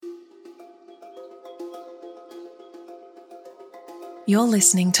You're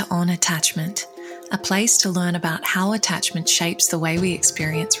listening to On Attachment, a place to learn about how attachment shapes the way we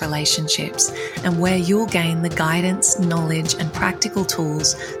experience relationships and where you'll gain the guidance, knowledge, and practical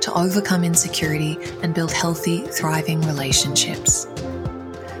tools to overcome insecurity and build healthy, thriving relationships.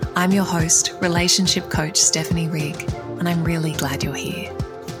 I'm your host, relationship coach Stephanie Rigg, and I'm really glad you're here.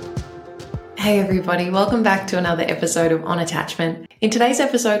 Hey everybody, welcome back to another episode of On Attachment. In today's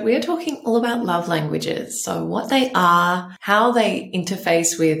episode, we are talking all about love languages. So what they are, how they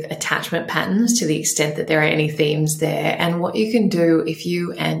interface with attachment patterns to the extent that there are any themes there, and what you can do if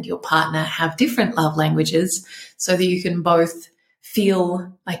you and your partner have different love languages so that you can both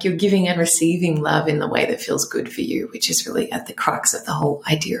feel like you're giving and receiving love in the way that feels good for you, which is really at the crux of the whole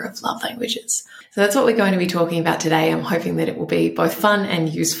idea of love languages. So that's what we're going to be talking about today. I'm hoping that it will be both fun and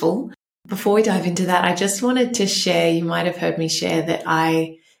useful. Before we dive into that, I just wanted to share, you might have heard me share that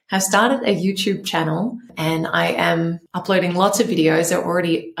I have started a YouTube channel and I am uploading lots of videos. There are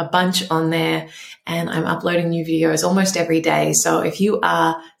already a bunch on there and I'm uploading new videos almost every day. So if you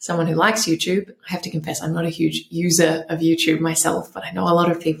are someone who likes YouTube, I have to confess, I'm not a huge user of YouTube myself, but I know a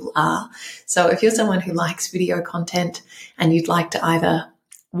lot of people are. So if you're someone who likes video content and you'd like to either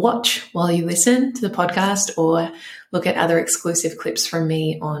watch while you listen to the podcast or look at other exclusive clips from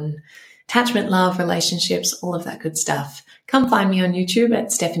me on attachment, love, relationships, all of that good stuff, come find me on YouTube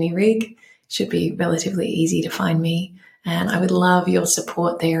at Stephanie Rigg. Should be relatively easy to find me. And I would love your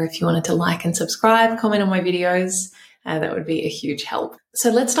support there if you wanted to like and subscribe, comment on my videos. That would be a huge help.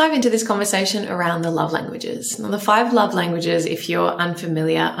 So let's dive into this conversation around the love languages. Now, the 5 love languages, if you're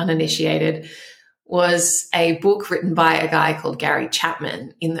unfamiliar, uninitiated, was a book written by a guy called Gary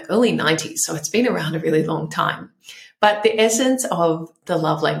Chapman in the early 90s. So it's been around a really long time. But the essence of the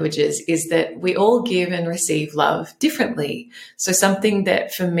love languages is that we all give and receive love differently. So something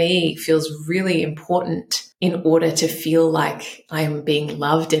that for me feels really important in order to feel like I'm being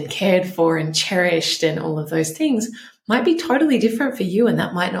loved and cared for and cherished and all of those things might be totally different for you. And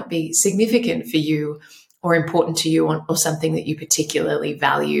that might not be significant for you or important to you or something that you particularly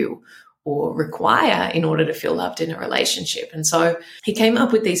value or require in order to feel loved in a relationship. And so he came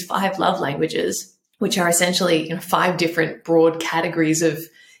up with these 5 love languages, which are essentially 5 different broad categories of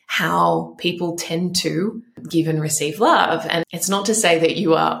how people tend to give and receive love. And it's not to say that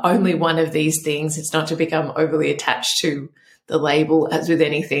you are only one of these things. It's not to become overly attached to the label. As with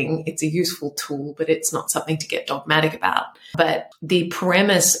anything, it's a useful tool, but it's not something to get dogmatic about. But the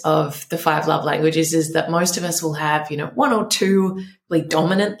premise of the 5 love languages is that most of us will have, 1 or 2 really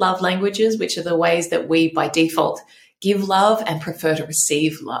dominant love languages, which are the ways that we by default give love and prefer to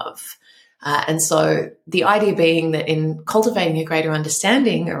receive love. And so the idea being that in cultivating a greater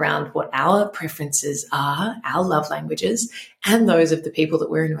understanding around what our preferences are, our love languages, and those of the people that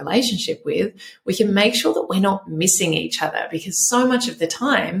we're in relationship with, we can make sure that we're not missing each other, because so much of the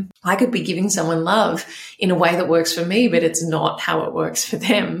time I could be giving someone love in a way that works for me, but it's not how it works for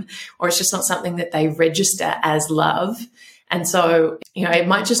them, or it's just not something that they register as love. And so, it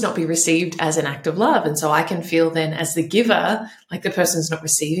might just not be received as an act of love. And so I can feel then as the giver, like the person's not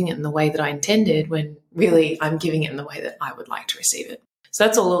receiving it in the way that I intended, when really I'm giving it in the way that I would like to receive it. So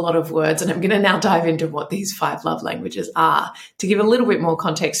that's all a lot of words. And I'm going to now dive into what these 5 love languages are to give a little bit more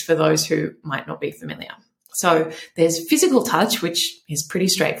context for those who might not be familiar. So there's physical touch, which is pretty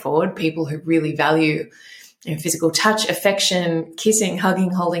straightforward. People who really value physical touch, affection, kissing,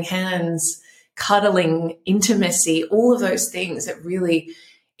 hugging, holding hands, cuddling, intimacy, all of those things that really,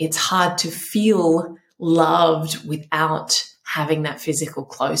 it's hard to feel loved without having that physical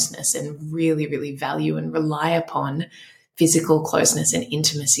closeness, and really, really value and rely upon physical closeness and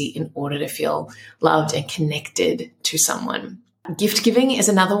intimacy in order to feel loved and connected to someone. Gift giving is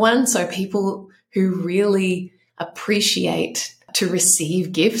another one. So people who really appreciate to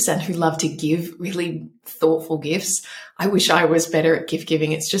receive gifts and who love to give really thoughtful gifts. I wish I was better at gift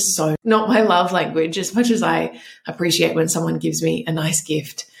giving. It's just so not my love language. As much as I appreciate when someone gives me a nice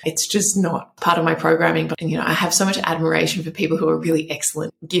gift, it's just not part of my programming. But, I have so much admiration for people who are really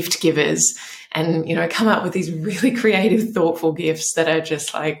excellent gift givers and, come up with these really creative, thoughtful gifts that are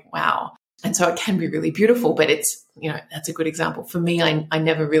just like, wow. And so it can be really beautiful, but it's, that's a good example. For me, I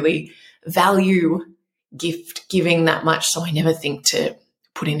never really value gift giving that much, so I never think to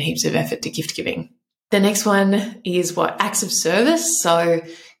put in heaps of effort to gift giving. The next one is acts of service. So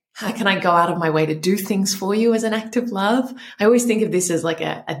how can I go out of my way to do things for you as an act of love? I always think of this as like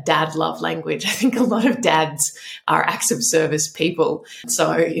a dad love language. I think a lot of dads are acts of service people.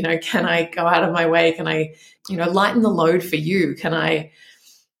 So, can I go out of my way? Can I, lighten the load for you? Can I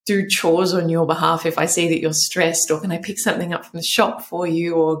do chores on your behalf if I see that you're stressed? Or can I pick something up from the shop for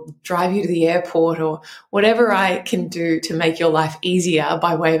you, or drive you to the airport, or whatever I can do to make your life easier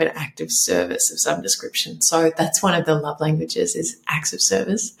by way of an act of service of some description. So that's one of the love languages, is acts of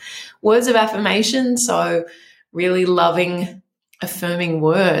service. Words of affirmation. So really loving, affirming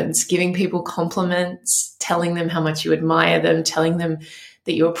words, giving people compliments, telling them how much you admire them, telling them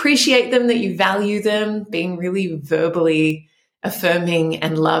that you appreciate them, that you value them, being really verbally affirming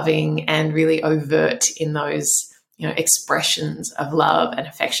and loving and really overt in those, expressions of love and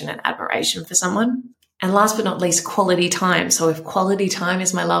affection and admiration for someone. And last but not least, quality time. So if quality time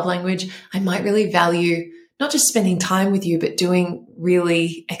is my love language, I might really value not just spending time with you, but doing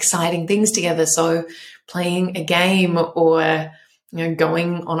really exciting things together. So playing a game, or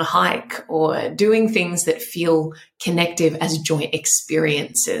going on a hike, or doing things that feel connective as joint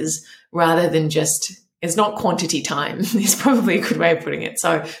experiences, rather than just, it's not quantity time is probably a good way of putting it.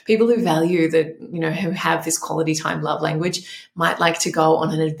 So people who value that, who have this quality time love language might like to go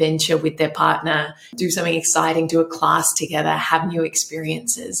on an adventure with their partner, do something exciting, do a class together, have new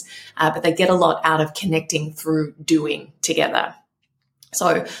experiences, but they get a lot out of connecting through doing together.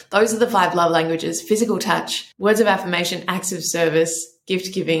 So those are the 5 love languages: physical touch, words of affirmation, acts of service,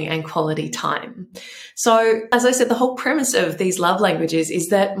 gift giving, and quality time. So as I said, the whole premise of these love languages is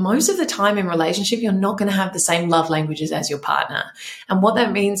that most of the time in relationship, you're not going to have the same love languages as your partner. And what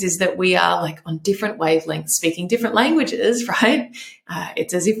that means is that we are like on different wavelengths, speaking different languages, right?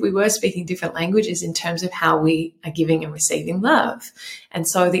 It's as if we were speaking different languages in terms of how we are giving and receiving love. And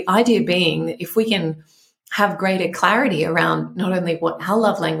so the idea being that if we can have greater clarity around not only what our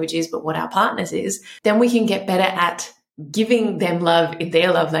love language is, but what our partner's is, then we can get better at giving them love in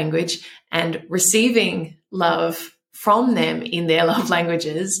their love language and receiving love from them in their love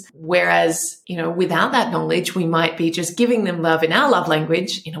languages. Whereas, without that knowledge, we might be just giving them love in our love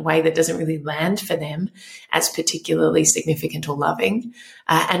language in a way that doesn't really land for them as particularly significant or loving.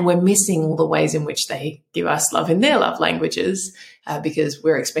 And we're missing all the ways in which they give us love in their love languages because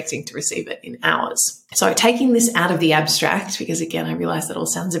we're expecting to receive it in ours. So taking this out of the abstract, because again, I realize that all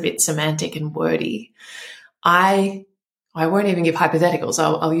sounds a bit semantic and wordy, I won't even give hypotheticals.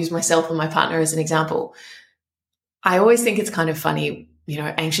 I'll use myself and my partner as an example. I always think it's kind of funny,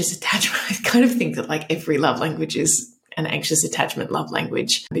 anxious attachment. I kind of think that like every love language is an anxious attachment love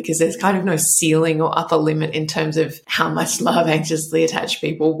language, because there's kind of no ceiling or upper limit in terms of how much love anxiously attached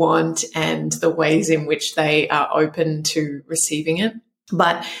people want and the ways in which they are open to receiving it.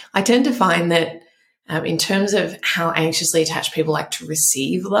 But I tend to find that in terms of how anxiously attached people like to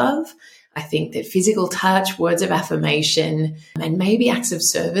receive love, I think that physical touch, words of affirmation, and maybe acts of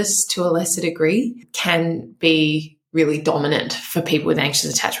service to a lesser degree can be really dominant for people with anxious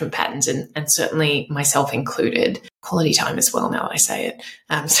attachment patterns, and certainly myself included. Quality time as well, now that I say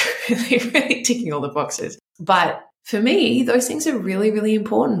it. So really ticking all the boxes. But for me, those things are really, really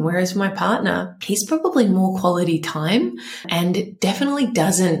important. Whereas my partner, he's probably more quality time and definitely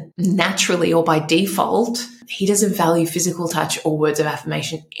doesn't naturally or by default, he doesn't value physical touch or words of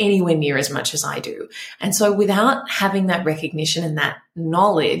affirmation anywhere near as much as I do. And so without having that recognition and that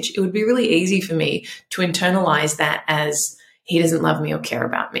knowledge, it would be really easy for me to internalize that as he doesn't love me or care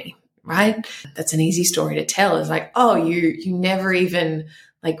about me, right? That's an easy story to tell. It's like, oh, you never even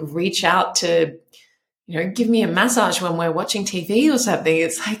like reach out to, give me a massage when we're watching TV or something.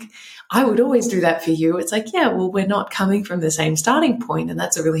 It's like, I would always do that for you. It's like, yeah, well, we're not coming from the same starting point. And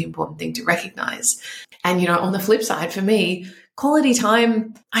that's a really important thing to recognize. And, on the flip side, for me, quality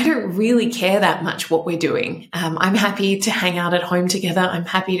time, I don't really care that much what we're doing. I'm happy to hang out at home together. I'm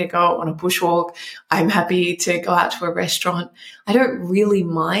happy to go on a bushwalk. I'm happy to go out to a restaurant. I don't really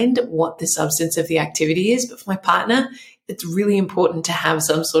mind what the substance of the activity is, but for my partner, it's really important to have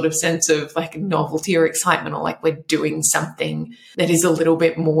some sort of sense of like novelty or excitement, or like we're doing something that is a little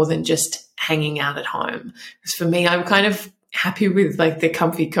bit more than just hanging out at home. Because for me, I'm kind of happy with like the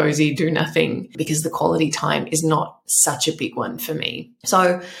comfy, cozy, do nothing, because the quality time is not such a big one for me.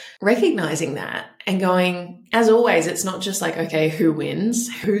 So recognizing that and going, as always, it's not just like, okay, who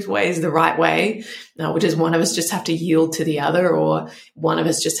wins? Whose way is the right way? Or does one of us just have to yield to the other, or one of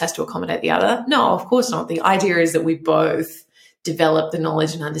us just has to accommodate the other? No, of course not. The idea is that we both develop the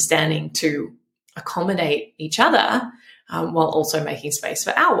knowledge and understanding to accommodate each other while also making space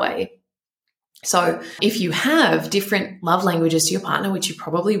for our way. So if you have different love languages to your partner, which you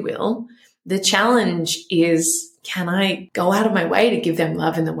probably will, the challenge is can I go out of my way to give them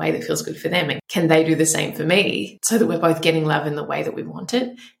love in the way that feels good for them? And can they do the same for me so that we're both getting love in the way that we want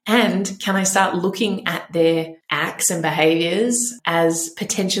it? And can I start looking at their acts and behaviors as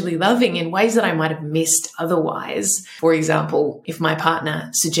potentially loving in ways that I might have missed otherwise? For example, if my partner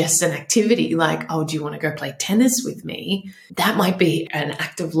suggests an activity like, oh, do you want to go play tennis with me? That might be an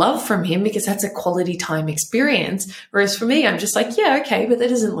act of love from him because that's a quality time experience. Whereas for me, I'm just like, yeah, okay, but that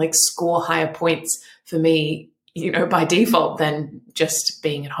doesn't like score higher points for me, by default than just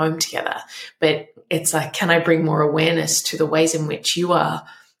being at home together. But it's like, can I bring more awareness to the ways in which you are,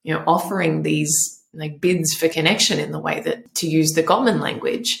 offering these like bids for connection in the way that, to use the Gottman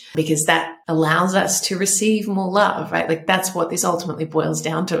language, because that allows us to receive more love, right? Like that's what this ultimately boils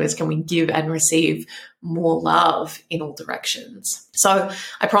down to, is can we give and receive more love in all directions? So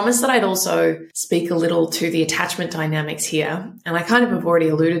I promised that I'd also speak a little to the attachment dynamics here. And I kind of have already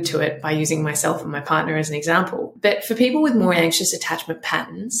alluded to it by using myself and my partner as an example. But for people with more anxious attachment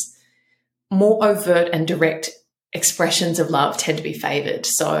patterns, more overt and direct expressions of love tend to be favored.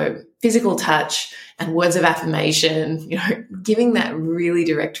 So physical touch and words of affirmation, giving that really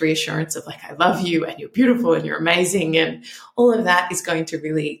direct reassurance of like, I love you and you're beautiful and you're amazing. And all of that is going to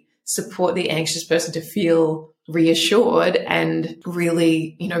really support the anxious person to feel reassured and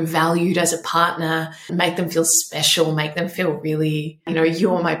really, valued as a partner, make them feel special, make them feel really,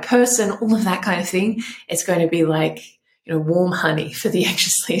 you're my person, all of that kind of thing. It's going to be like, warm honey for the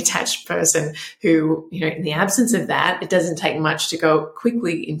anxiously attached person who, in the absence of that, it doesn't take much to go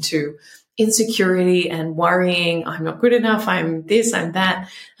quickly into insecurity and worrying. I'm not good enough. I'm this, I'm that.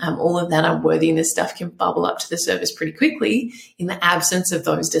 All of that unworthiness stuff can bubble up to the surface pretty quickly in the absence of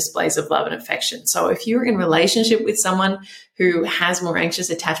those displays of love and affection. So if you're in relationship with someone who has more anxious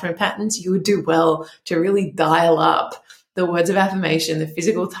attachment patterns, you would do well to really dial up the words of affirmation, the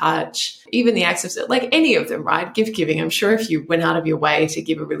physical touch, even the acts of, like any of them, right? Gift giving. I'm sure if you went out of your way to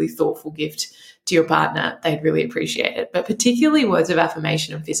give a really thoughtful gift to your partner, they'd really appreciate it. But particularly words of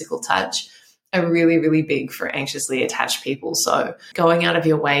affirmation and physical touch are really, really big for anxiously attached people. So going out of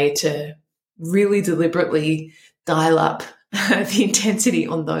your way to really deliberately dial up the intensity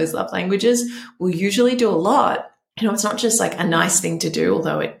on those love languages will usually do a lot. It's not just like a nice thing to do,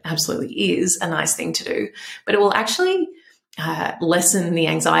 although it absolutely is a nice thing to do, but it will actually lessen the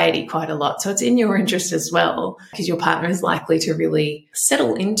anxiety quite a lot. So it's in your interest as well, because your partner is likely to really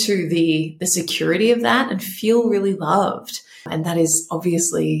settle into the security of that and feel really loved. And that is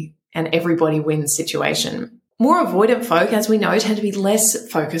obviously an everybody wins situation. More avoidant folk, as we know, tend to be less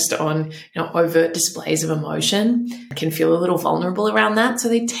focused on overt displays of emotion, can feel a little vulnerable around that. So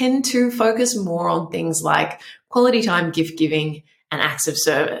they tend to focus more on things like quality time, gift giving, and acts of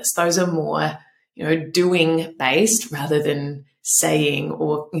service. Those are more doing based rather than saying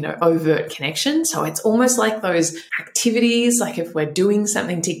or, overt connection. So it's almost like those activities, like if we're doing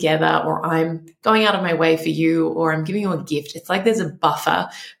something together or I'm going out of my way for you or I'm giving you a gift, it's like there's a buffer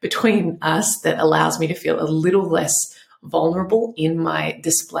between us that allows me to feel a little less vulnerable in my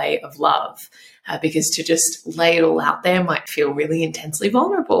display of love. Because to just lay it all out there might feel really intensely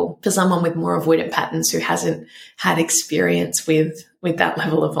vulnerable for someone with more avoidant patterns who hasn't had experience with that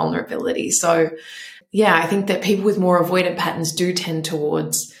level of vulnerability. So yeah, I think that people with more avoidant patterns do tend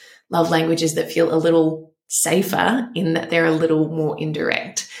towards love languages that feel a little safer in that they're a little more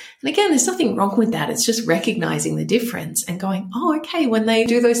indirect. And again, there's nothing wrong with that. It's just recognizing the difference and going, oh, okay, when they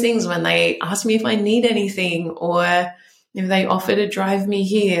do those things, when they ask me if I need anything, or if they offer to drive me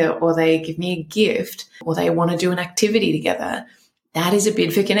here, or they give me a gift, or they want to do an activity together, that is a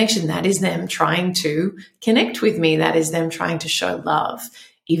bid for connection. That is them trying to connect with me. That is them trying to show love,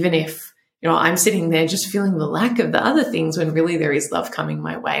 even if, I'm sitting there just feeling the lack of the other things when really there is love coming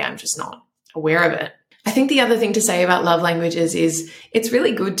my way. I'm just not aware of it. I think the other thing to say about love languages is it's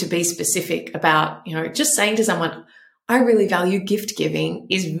really good to be specific about, just saying to someone, I really value gift giving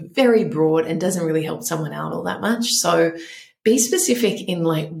is very broad and doesn't really help someone out all that much. So be specific in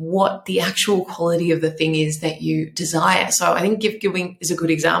like what the actual quality of the thing is that you desire. So I think gift giving is a good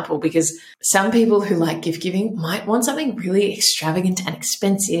example, because some people who like gift giving might want something really extravagant and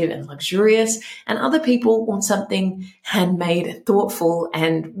expensive and luxurious, and other people want something handmade, thoughtful,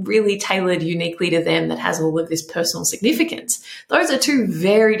 and really tailored uniquely to them that has all of this personal significance. Those are two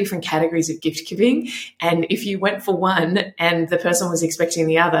very different categories of gift giving. And if you went for one and the person was expecting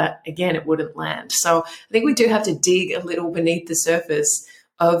the other, again, it wouldn't land. So I think we do have to dig a little beneath the surface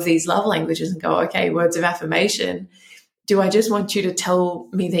of these love languages and go, okay, words of affirmation do I just want you to tell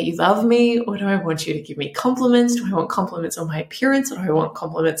me that you love me, or do I want you to give me compliments? Do I want compliments on my appearance, or do I want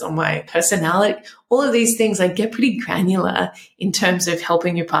compliments on my personality? All of these things, like, get pretty granular in terms of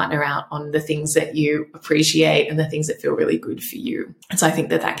helping your partner out on the things that you appreciate and the things that feel really good for you. And so I think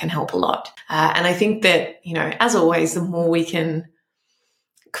that can help a lot. And I think that, as always, the more we can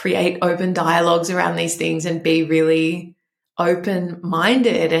create open dialogues around these things and be really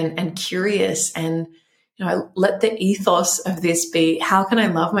open-minded and curious, and let the ethos of this be, how can I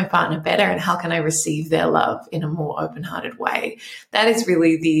love my partner better, and how can I receive their love in a more open-hearted way? That is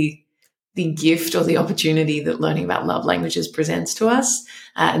really the gift or the opportunity that learning about love languages presents to us.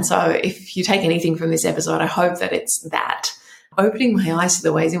 And so if you take anything from this episode, I hope that it's that. Opening my eyes to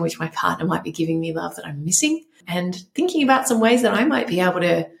the ways in which my partner might be giving me love that I'm missing, and thinking about some ways that I might be able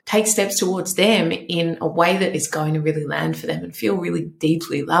to take steps towards them in a way that is going to really land for them and feel really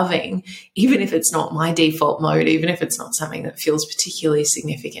deeply loving, even if it's not my default mode, even if it's not something that feels particularly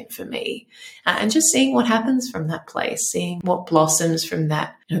significant for me. And just seeing what happens from that place, seeing what blossoms from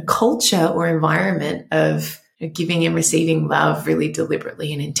that culture or environment of giving and receiving love really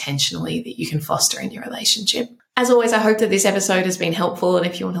deliberately and intentionally that you can foster in your relationship. As always, I hope that this episode has been helpful. And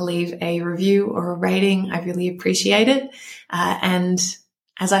if you want to leave a review or a rating, I really appreciate it. And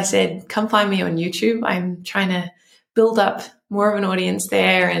as I said, come find me on YouTube. I'm trying to build up more of an audience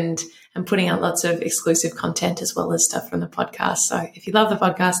there, and I'm putting out lots of exclusive content as well as stuff from the podcast. So if you love the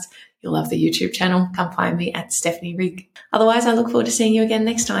podcast, you'll love the YouTube channel. Come find me at Stephanie Rigg. Otherwise, I look forward to seeing you again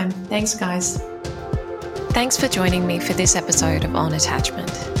next time. Thanks, guys. Thanks for joining me for this episode of On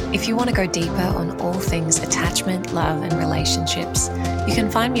Attachment. If you want to go deeper on all things attachment, love, and relationships, you can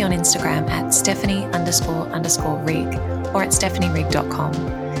find me on Instagram at Stephanie__Rigg or at stephanierigg.com.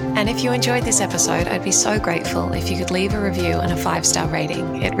 And if you enjoyed this episode, I'd be so grateful if you could leave a review and a 5-star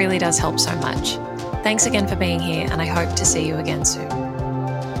rating. It really does help so much. Thanks again for being here, and I hope to see you again soon.